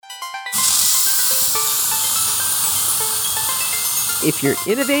If you're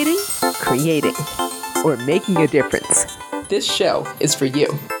innovating, creating, or making a difference, this show is for you.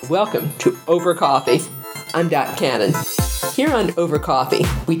 Welcome to Over Coffee. I'm Dot Cannon. Here on Over Coffee,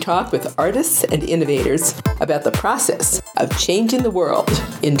 we talk with artists and innovators about the process of changing the world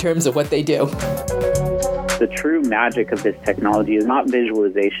in terms of what they do. The true magic of this technology is not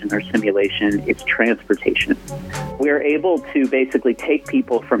visualization or simulation, it's transportation. We are able to basically take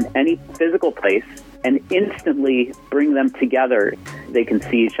people from any physical place and instantly bring them together. They can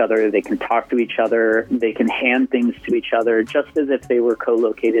see each other, they can talk to each other, they can hand things to each other, just as if they were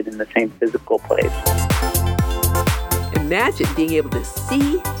co-located in the same physical place. Imagine being able to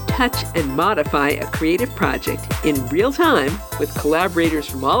see, touch, and modify a creative project in real time with collaborators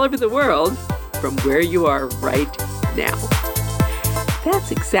from all over the world from where you are right now.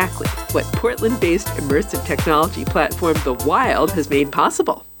 That's exactly what Portland-based immersive technology platform The Wild has made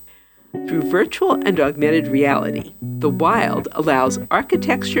possible. Through virtual and augmented reality, The Wild allows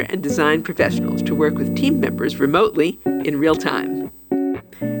architecture and design professionals to work with team members remotely in real time.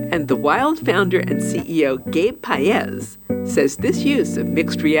 And The Wild founder and CEO Gabe Paez says this use of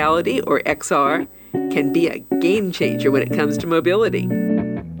mixed reality, or XR, can be a game changer when it comes to mobility.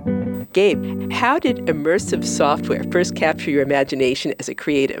 Gabe, how did immersive software first capture your imagination as a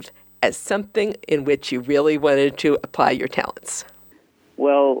creative, as something in which you really wanted to apply your talents?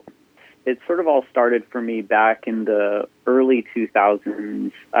 Well, it sort of all started for me back in the early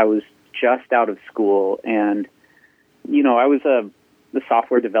 2000s. I was just out of school, and, I was a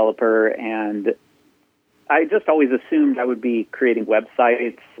software developer, and I just always assumed I would be creating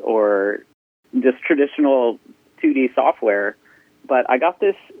websites or just traditional 2D software. But I got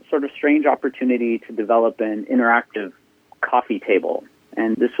this sort of strange opportunity to develop an interactive coffee table.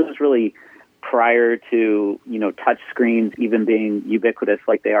 And this was really prior to, touch screens even being ubiquitous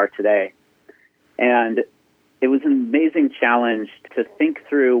like they are today. And it was an amazing challenge to think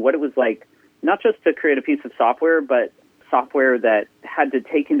through what it was like, not just to create a piece of software, but software that had to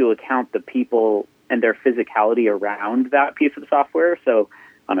take into account the people and their physicality around that piece of software. So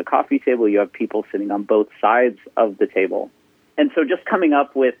on a coffee table, you have people sitting on both sides of the table. And so just coming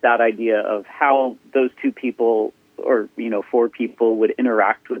up with that idea of how those two people or, four people would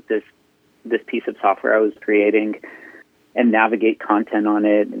interact with this piece of software I was creating and navigate content on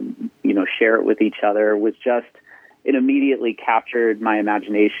it and, share it with each other was just, it immediately captured my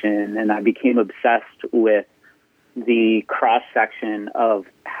imagination. And I became obsessed with the cross-section of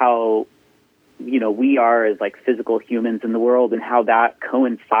how, we are as like physical humans in the world and how that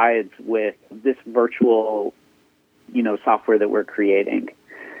coincides with this virtual software that we're creating.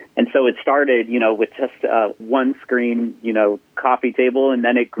 And so it started, with just one screen, coffee table, and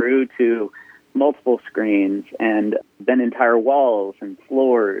then it grew to multiple screens and then entire walls and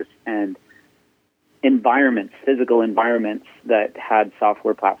floors and environments, physical environments that had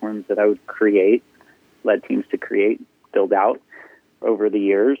software platforms that I would create, led teams to create, build out over the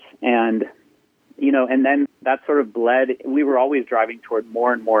years. And, and then that sort of bled, we were always driving toward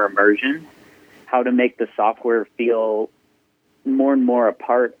more and more immersion, how to make the software feel more and more a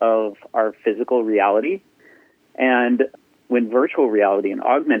part of our physical reality. And when virtual reality and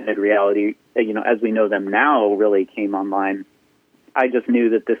augmented reality, as we know them now, really came online, I just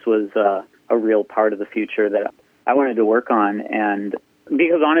knew that this was a real part of the future that I wanted to work on. And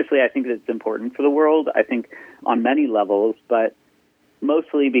because honestly, I think that it's important for the world, I think on many levels, but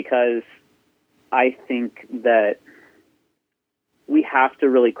mostly because I think that we have to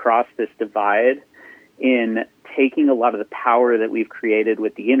really cross this divide in taking a lot of the power that we've created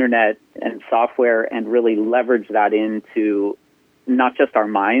with the internet and software and really leverage that into not just our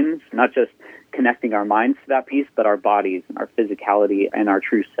minds, not just connecting our minds to that piece, but our bodies and our physicality and our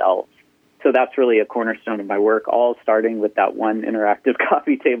true selves. So that's really a cornerstone of my work, all starting with that one interactive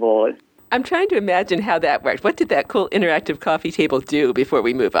coffee table. I'm trying to imagine how that worked. What did that cool interactive coffee table do before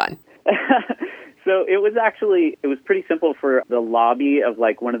we move on? So it was pretty simple for the lobby of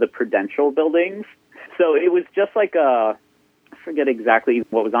like one of the Prudential buildings. So it was just like I forget exactly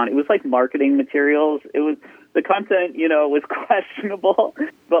what was on it. It was like marketing materials. It was the content, was questionable,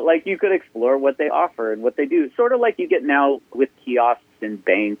 but like you could explore what they offer and what they do. Sort of like you get now with kiosks in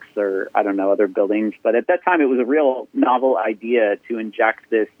banks or I don't know, other buildings. But at that time, it was a real novel idea to inject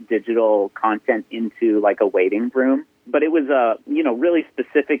this digital content into like a waiting room. But it was a, really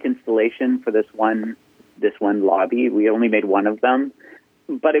specific installation for this one lobby. We only made one of them,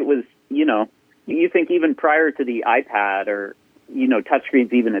 but it was, you think even prior to the iPad or,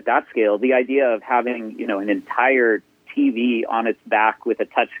 touchscreens even at that scale, the idea of having, an entire TV on its back with a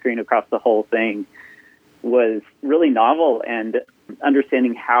touchscreen across the whole thing was really novel, and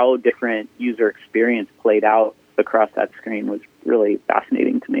understanding how different user experience played out across that screen was really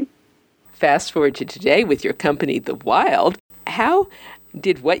fascinating to me. Fast forward to today with your company, The Wild. How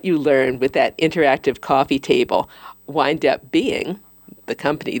did what you learned with that interactive coffee table wind up being the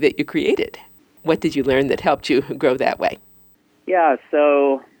company that you created? What did you learn that helped you grow that way? Yeah,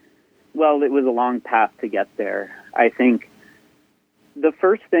 so, well, it was a long path to get there. I think the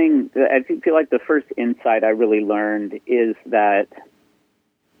first thing, I feel like the first insight I really learned is that,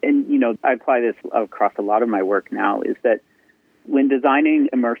 and, you know, I apply this across a lot of my work now, is that when designing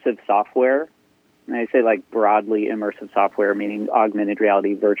immersive software, and I say like broadly immersive software, meaning augmented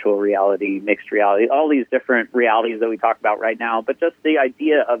reality, virtual reality, mixed reality, all these different realities that we talk about right now, but just the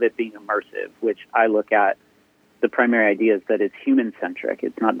idea of it being immersive, which I look at, the primary idea is that it's human-centric.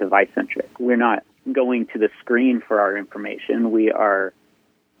 It's not device-centric. We're not going to the screen for our information. We are,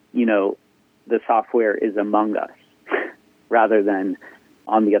 you know, the software is among us rather than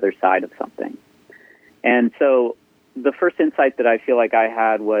on the other side of something. And so the first insight that I feel like I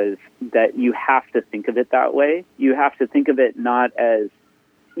had was that you have to think of it that way. You have to think of it not as,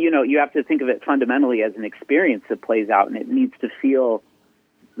 you know, you have to think of it fundamentally as an experience that plays out, and it needs to feel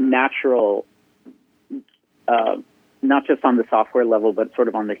natural, not just on the software level, but sort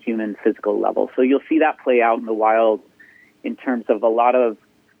of on the human physical level. So you'll see that play out in the wild in terms of a lot of,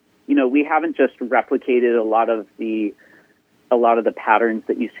 you know, we haven't just replicated a lot of the patterns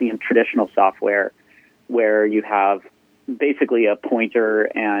that you see in traditional software, where you have basically a pointer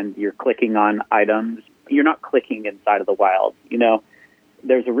and you're clicking on items. You're not clicking inside of the wild. You know,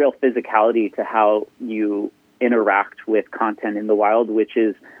 there's a real physicality to how you interact with content in the wild, which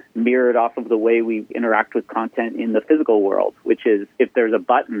is mirrored off of the way we interact with content in the physical world, which is if there's a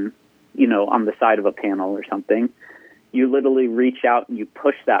button, you know, on the side of a panel or something, you literally reach out and you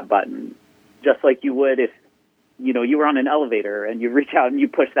push that button, just like you would if, you know, you were on an elevator and you reach out and you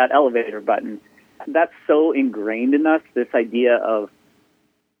push that elevator button. That's so ingrained in us, this idea of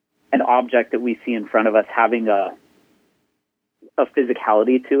an object that we see in front of us having a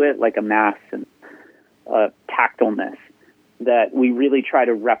physicality to it, like a mass and a tactileness, that we really try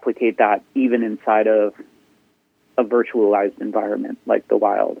to replicate that even inside of a virtualized environment like the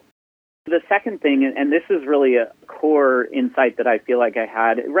wild. The second thing, and this is really a core insight that I feel like I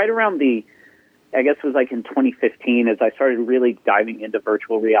had right around I guess it was like in 2015, as I started really diving into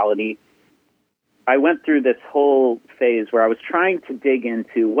virtual reality, I went through this whole phase where I was trying to dig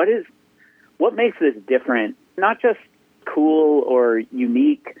into what makes this different, not just cool or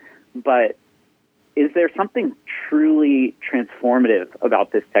unique, but is there something truly transformative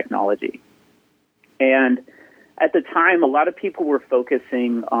about this technology? And at the time, a lot of people were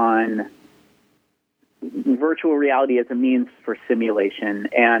focusing on virtual reality as a means for simulation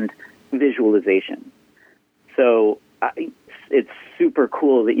and visualization. So it's super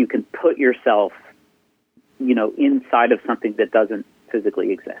cool that you can put yourself, you know, inside of something that doesn't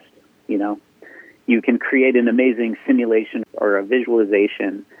physically exist. You know, you can create an amazing simulation or a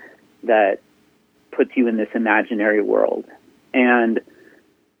visualization that puts you in this imaginary world. And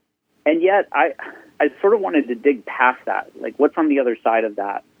yet I sort of wanted to dig past that, like what's on the other side of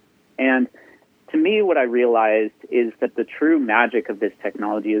that. And to me, what I realized is that the true magic of this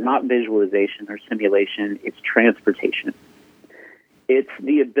technology is not visualization or simulation, it's transportation. It's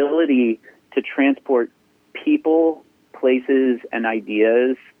the ability to transport people, places, and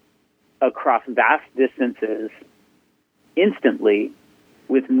ideas across vast distances instantly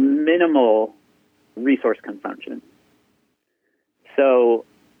with minimal resource consumption. So,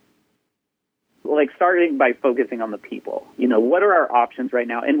 like starting by focusing on the people, you know, what are our options right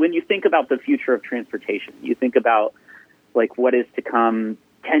now? And when you think about the future of transportation, you think about like what is to come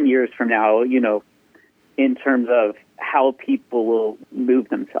 10 years from now, you know, in terms of how people will move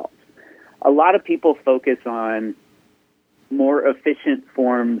themselves. A lot of people focus on more efficient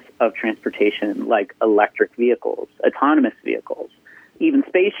forms of transportation, like electric vehicles, autonomous vehicles, even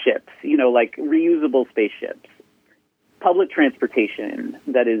spaceships, you know, like reusable spaceships, public transportation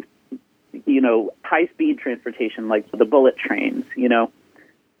that is, you know, high-speed transportation like the bullet trains, you know.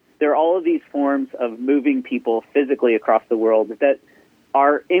 There are all of these forms of moving people physically across the world that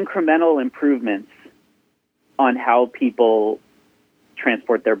are incremental improvements on how people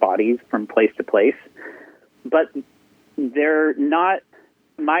transport their bodies from place to place. But they're not,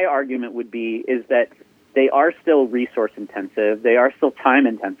 my argument would be, is that they are still resource intensive. They are still time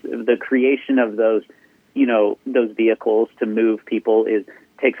intensive. The creation of those, you know, those vehicles to move people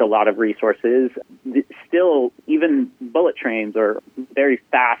takes a lot of resources. Still, even bullet trains or very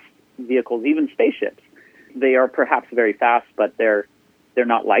fast vehicles, even spaceships, they are perhaps very fast, but they're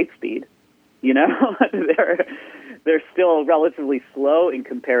not light speed. You know, they're still relatively slow in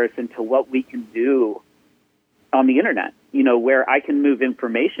comparison to what we can do on the internet, where I can move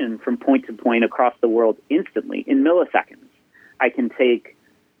information from point to point across the world instantly in milliseconds. I can take,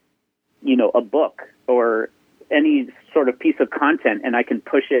 a book or any sort of piece of content and I can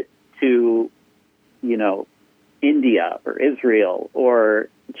push it to, India or Israel or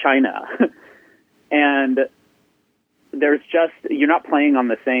China. And you're not playing on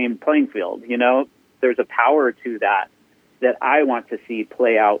the same playing field, There's a power to that I want to see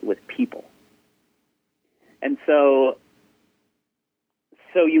play out with people. And so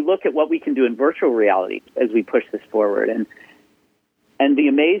you look at what we can do in virtual reality as we push this forward. And the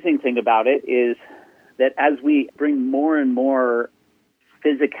amazing thing about it is that as we bring more and more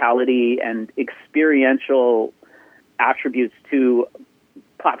physicality and experiential attributes to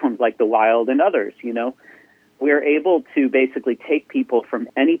platforms like the Wild and others, we're able to basically take people from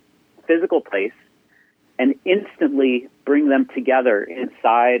any physical place and instantly bring them together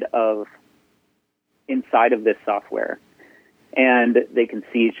inside of this software. And they can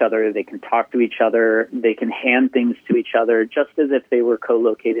see each other, they can talk to each other, they can hand things to each other just as if they were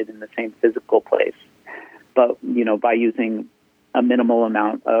co-located in the same physical place. But, by using a minimal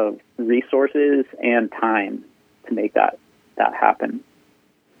amount of resources and time to make that happen.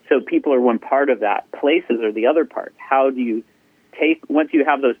 So people are one part of that. Places are the other part. How do you once you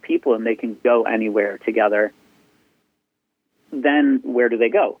have those people and they can go anywhere together, then where do they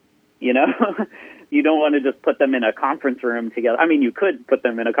go? You don't want to just put them in a conference room together. I mean, you could put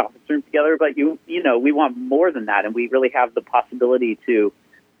them in a conference room together, but we want more than that. And we really have the possibility to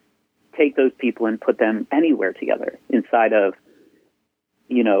take those people and put them anywhere together inside of,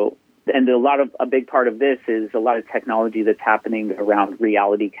 and a big part of this is a lot of technology that's happening around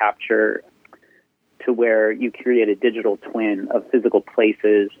reality capture, to where you create a digital twin of physical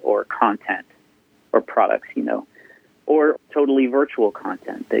places or content or products, or totally virtual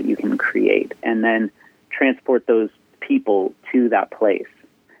content that you can create and then transport those people to that place.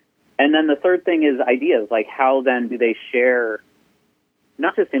 And then the third thing is ideas, like how then do they share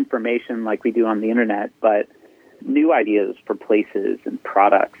not just information like we do on the internet, but new ideas for places and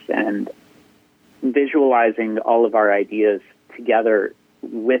products, and visualizing all of our ideas together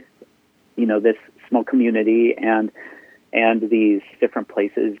with, this small community and these different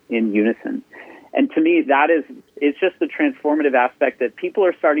places in unison. And to me, it's just the transformative aspect that people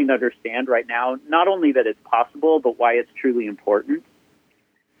are starting to understand right now, not only that it's possible, but why it's truly important.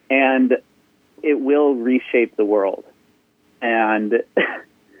 And it will reshape the world. And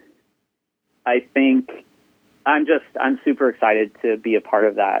I think I'm super excited to be a part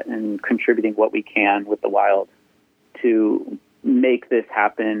of that and contributing what we can with the Wild to make this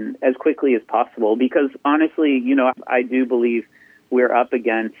happen as quickly as possible. Because honestly, I do believe we're up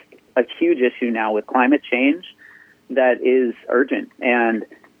against a huge issue now with climate change that is urgent and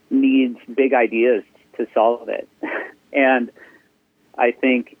needs big ideas to solve it. And I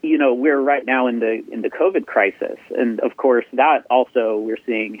think, we're right now in the COVID crisis. And of course, that also we're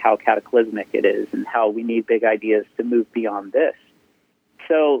seeing how cataclysmic it is and how we need big ideas to move beyond this.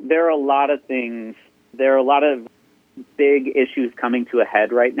 So there are a lot of things, there are a lot of big issues coming to a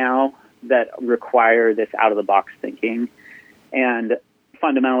head right now that require this out-of-the-box thinking. And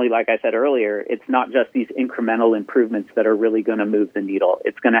fundamentally, like I said earlier, it's not just these incremental improvements that are really going to move the needle.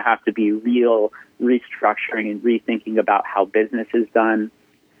 It's going to have to be real restructuring and rethinking about how business is done,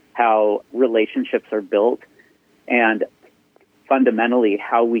 how relationships are built, and fundamentally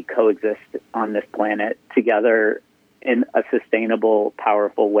how we coexist on this planet together in a sustainable,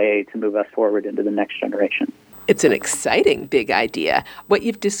 powerful way to move us forward into the next generation. It's an exciting big idea. What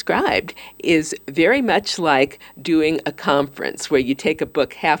you've described is very much like doing a conference where you take a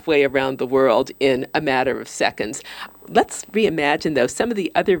book halfway around the world in a matter of seconds. Let's reimagine, though, some of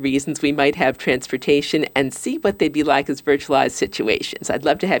the other reasons we might have transportation and see what they'd be like as virtualized situations. I'd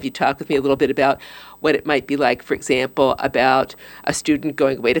love to have you talk with me a little bit about what it might be like, for example, about a student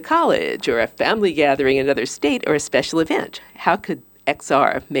going away to college or a family gathering in another state or a special event. How could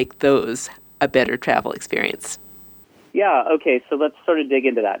XR make those a better travel experience? Yeah, okay, so let's sort of dig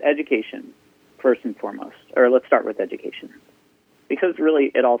into that. Education, first and foremost, or let's start with education, because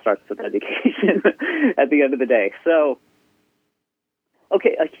really it all starts with education at the end of the day. So,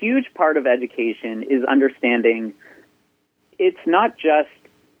 okay, a huge part of education is understanding it's not just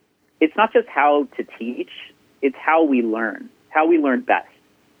how to teach, it's how we learn best,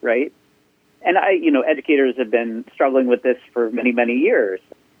 right? And educators have been struggling with this for many, many years.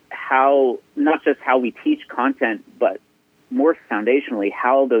 Not just how we teach content, but more foundationally,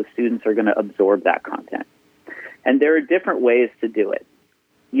 how those students are going to absorb that content. And there are different ways to do it.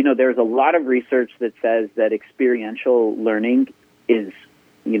 There's a lot of research that says that experiential learning is,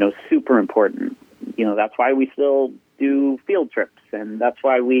 super important. That's why we still do field trips, and that's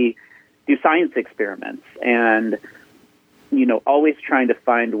why we do science experiments, and, always trying to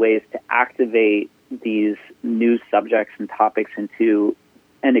find ways to activate these new subjects and topics into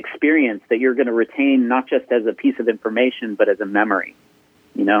an experience that you're going to retain not just as a piece of information, but as a memory,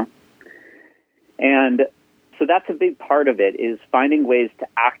 And so that's a big part of it, is finding ways to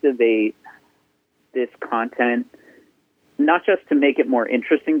activate this content, not just to make it more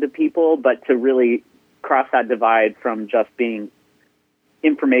interesting to people, but to really cross that divide from just being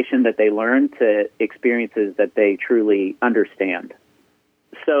information that they learn to experiences that they truly understand.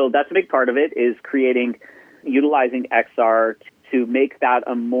 So that's a big part of it, is utilizing XR to make that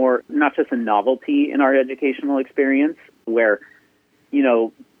a more, not just a novelty in our educational experience, where,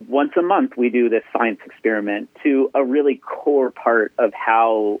 once a month we do this science experiment, to a really core part of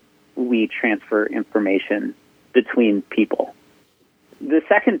how we transfer information between people. The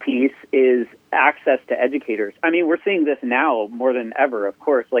second piece is access to educators. I mean, we're seeing this now more than ever, of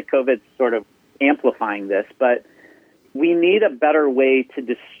course, like COVID's sort of amplifying this, but we need a better way to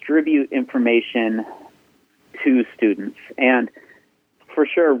distribute information to students. And for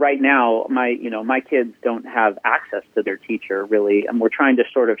sure, right now, my kids don't have access to their teacher, really, and we're trying to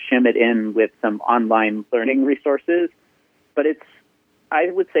sort of shim it in with some online learning resources. But I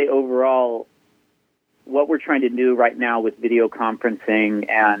would say overall, what we're trying to do right now with video conferencing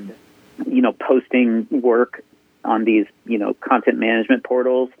and, posting work on these, content management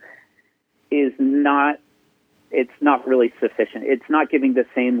portals it's not really sufficient. It's not giving the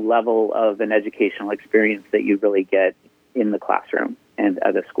same level of an educational experience that you really get in the classroom and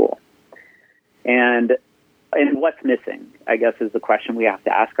at a school. And what's missing, I guess, is the question we have to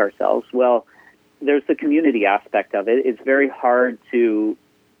ask ourselves. Well, there's the community aspect of it. It's very hard to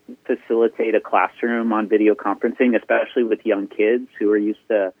facilitate a classroom on video conferencing, especially with young kids who are used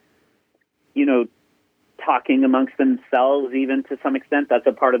to, talking amongst themselves, even to some extent. That's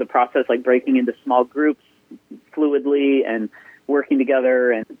a part of the process, like breaking into small groups fluidly and working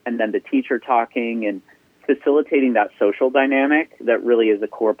together, and then the teacher talking and facilitating that social dynamic that really is a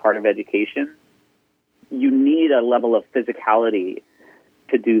core part of education. You need a level of physicality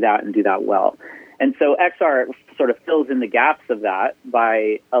to do that and do that well. And so XR sort of fills in the gaps of that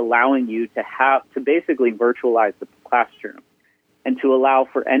by allowing you to basically virtualize the classroom and to allow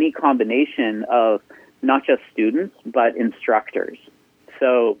for any combination of not just students, but instructors.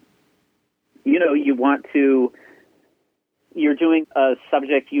 So, you're doing a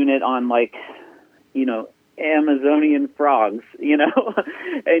subject unit on Amazonian frogs,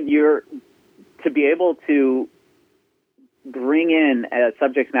 and you're to be able to bring in a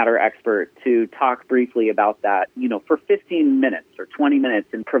subject matter expert to talk briefly about that, for 15 minutes or 20 minutes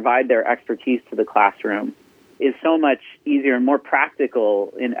and provide their expertise to the classroom is so much easier and more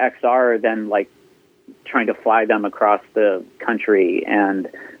practical in XR than trying to fly them across the country and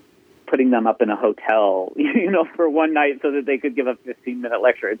putting them up in a hotel, for one night so that they could give a 15-minute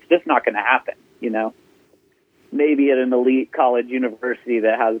lecture. It's just not going to happen, Maybe at an elite college university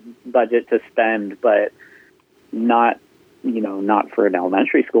that has budget to spend, but not for an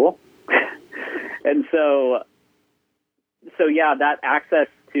elementary school. And so yeah, that access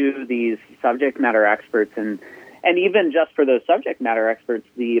to these subject matter experts and even just for those subject matter experts,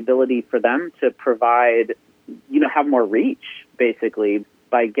 the ability for them to provide, have more reach, basically,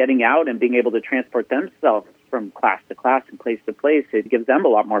 by getting out and being able to transport themselves from class to class and place to place, it gives them a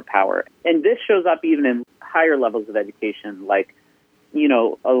lot more power. And this shows up even in higher levels of education,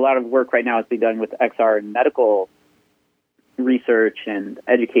 a lot of work right now is being done with XR in medical research and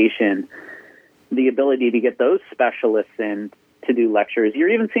education, the ability to get those specialists in to do lectures. You're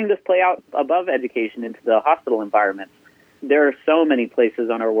even seeing this play out above education into the hospital environments. There are so many places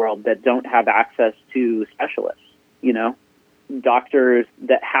on our world that don't have access to specialists, doctors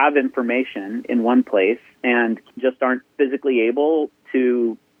that have information in one place and just aren't physically able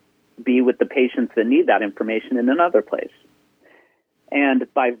to be with the patients that need that information in another place. And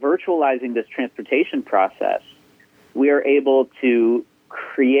by virtualizing this transportation process, we are able to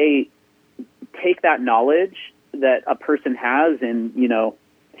take that knowledge that a person has in,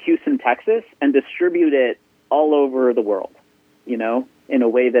 Houston, Texas, and distribute it all over the world, in a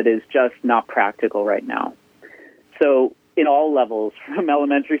way that is just not practical right now. So in all levels, from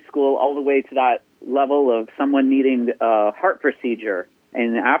elementary school all the way to that level of someone needing a heart procedure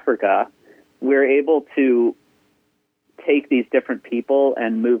in Africa, we're able to take these different people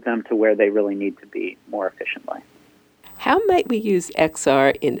and move them to where they really need to be more efficiently. How might we use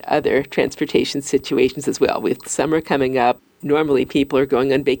XR in other transportation situations as well? With summer coming up, normally people are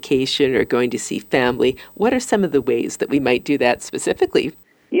going on vacation or going to see family. What are some of the ways that we might do that specifically?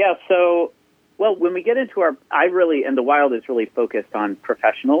 Yeah, so Well, when we get into and the Wild is really focused on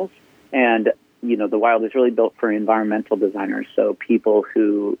professionals, and, the Wild is really built for environmental designers, so people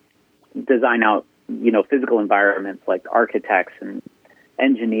who design out, physical environments like architects and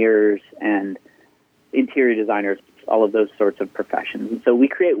engineers and interior designers, all of those sorts of professions. And so we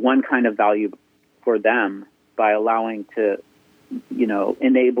create one kind of value for them by allowing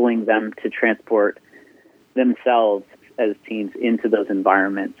enabling them to transport themselves as teams into those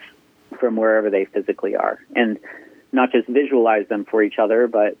environments from wherever they physically are. And not just visualize them for each other,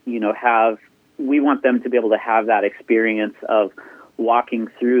 but, we want them to be able to have that experience of walking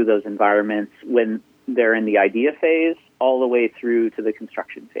through those environments when they're in the idea phase all the way through to the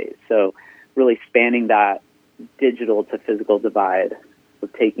construction phase. So really spanning that digital to physical divide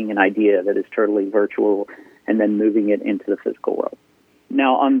of taking an idea that is totally virtual and then moving it into the physical world.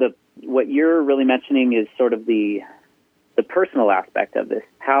 Now, what you're really mentioning is sort of the personal aspect of this.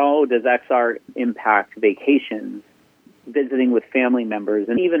 How does XR impact vacations, visiting with family members,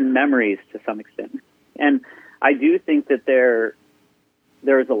 and even memories to some extent? And I do think that there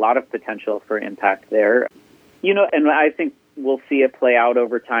is a lot of potential for impact there. And I think we'll see it play out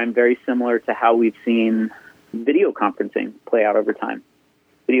over time, very similar to how we've seen video conferencing play out over time.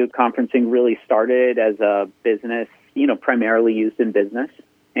 Video conferencing really started as a business, primarily used in business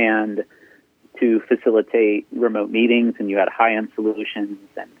and to facilitate remote meetings, and you had high-end solutions.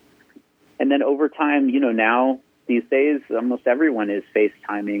 And then over time, now these days, almost everyone is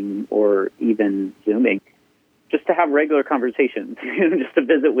FaceTiming or even Zooming just to have regular conversations, just to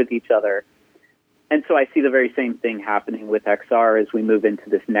visit with each other. And so I see the very same thing happening with XR as we move into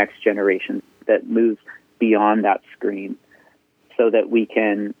this next generation that moves beyond that screen so that we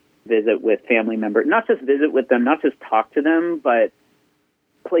can visit with family members, not just visit with them, not just talk to them, but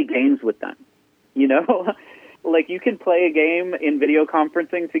play games with them. Like you can play a game in video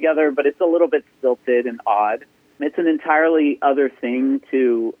conferencing together, but it's a little bit stilted and odd. It's an entirely other thing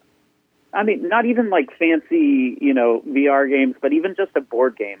not even like fancy, VR games, but even just a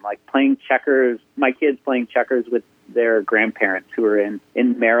board game, like playing checkers, my kids playing checkers with their grandparents who are in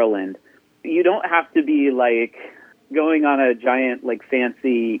Maryland. You don't have to be like going on a giant, like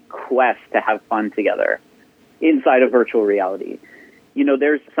fancy quest to have fun together inside of virtual reality.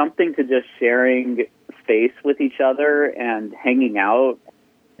 There's something to just sharing space with each other and hanging out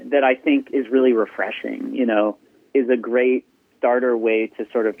that I think is really refreshing, is a great starter way to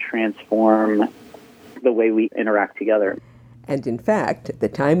sort of transform the way we interact together. And in fact, at the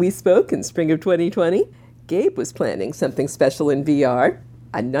time we spoke in spring of 2020, Gabe was planning something special in VR,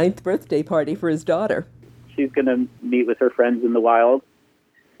 a 9th birthday party for his daughter. She's going to meet with her friends in the Wild,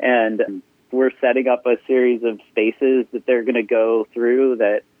 and we're setting up a series of spaces that they're going to go through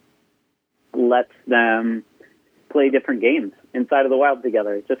that lets them play different games inside of the Wild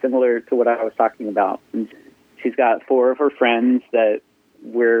together, just similar to what I was talking about. And she's got 4 of her friends that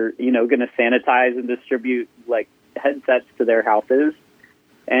we're, going to sanitize and distribute like headsets to their houses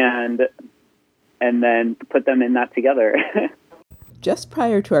and then put them in that together. Just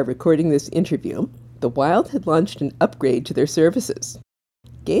prior to our recording this interview, the Wild had launched an upgrade to their services.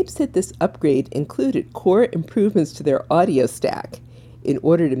 Gabe said this upgrade included core improvements to their audio stack in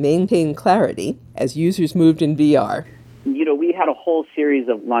order to maintain clarity as users moved in VR. We had a whole series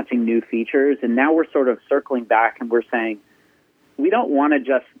of launching new features, and now we're sort of circling back and we're saying, we don't want to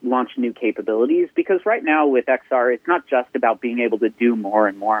just launch new capabilities, because right now with XR, it's not just about being able to do more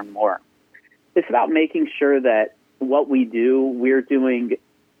and more and more. It's about making sure that what we do, we're doing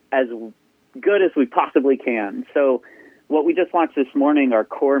as good as we possibly can. So what we just launched this morning are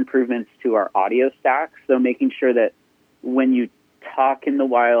core improvements to our audio stack. So making sure that when you talk in the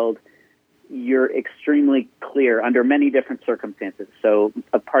Wild, you're extremely clear under many different circumstances. So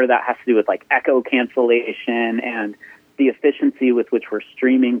a part of that has to do with like echo cancellation and the efficiency with which we're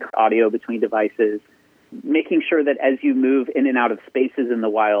streaming audio between devices, making sure that as you move in and out of spaces in the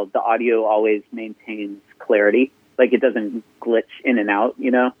Wild, the audio always maintains clarity, like it doesn't glitch in and out,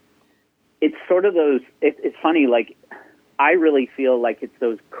 It's sort of those, it's funny, like I really feel like it's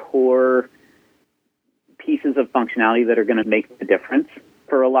those core pieces of functionality that are going to make the difference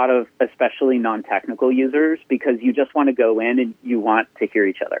for a lot of especially non-technical users, because you just want to go in and you want to hear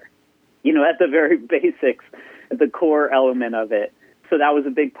each other. At the very basics, the core element of it. So that was a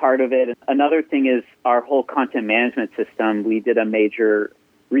big part of it. Another thing is our whole content management system. We did a major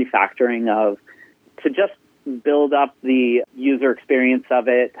refactoring of to just build up the user experience of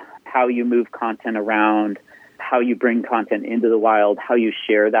it, how you move content around, how you bring content into the Wild, how you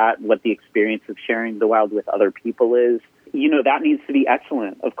share that, what the experience of sharing the Wild with other people is. That needs to be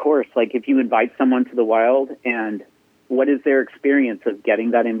excellent, of course. Like if you invite someone to the Wild and what is their experience of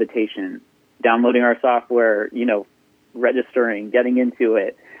getting that invitation? downloading our software, registering, getting into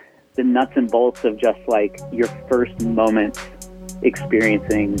it, the nuts and bolts of just like your first moments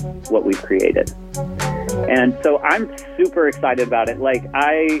experiencing what we've created. And so I'm super excited about it. Like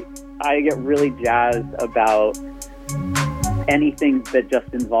I get really jazzed about anything that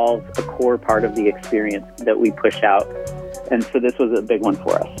just involves a core part of the experience that we push out. And so this was a big one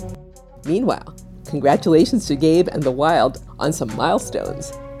for us. Meanwhile, congratulations to Gabe and the Wild on some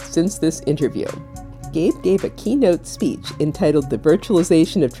milestones since this interview. Gabe gave a keynote speech entitled The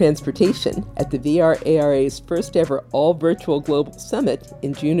Virtualization of Transportation at the VRARA's first ever all-virtual Global Summit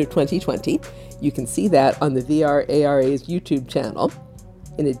in June of 2020. You can see that on the VRARA's YouTube channel.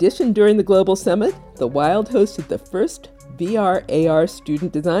 In addition, during the Global Summit, the Wild hosted the first VR/AR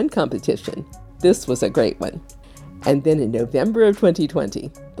student design competition. This was a great one. And then in November of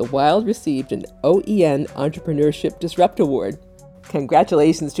 2020, the Wild received an OEN Entrepreneurship Disrupt Award.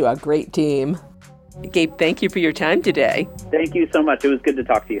 Congratulations to our great team. Gabe, thank you for your time today. Thank you so much. It was good to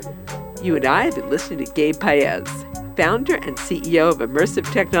talk to you. You and I have been listening to Gabe Paez, founder and CEO of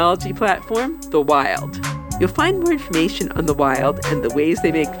immersive technology platform, The Wild. You'll find more information on The Wild and the ways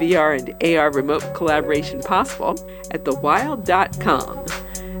they make VR and AR remote collaboration possible at thewild.com.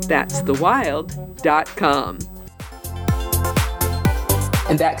 That's thewild.com.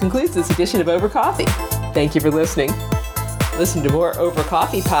 And that concludes this edition of Over Coffee. Thank you for listening. Listen to more Over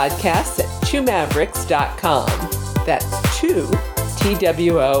Coffee podcasts at twomavericks.com. That's two,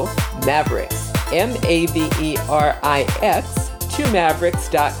 T-W-O, Mavericks, M-A-V-E-R-I-X,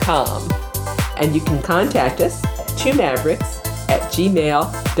 twomavericks.com. And you can contact us at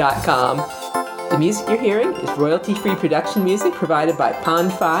twomavericks@gmail.com. The music you're hearing is royalty-free production music provided by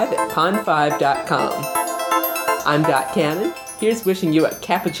Pond5 at pond5.com. I'm Dot Cannon. Here's wishing you a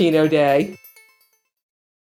cappuccino day.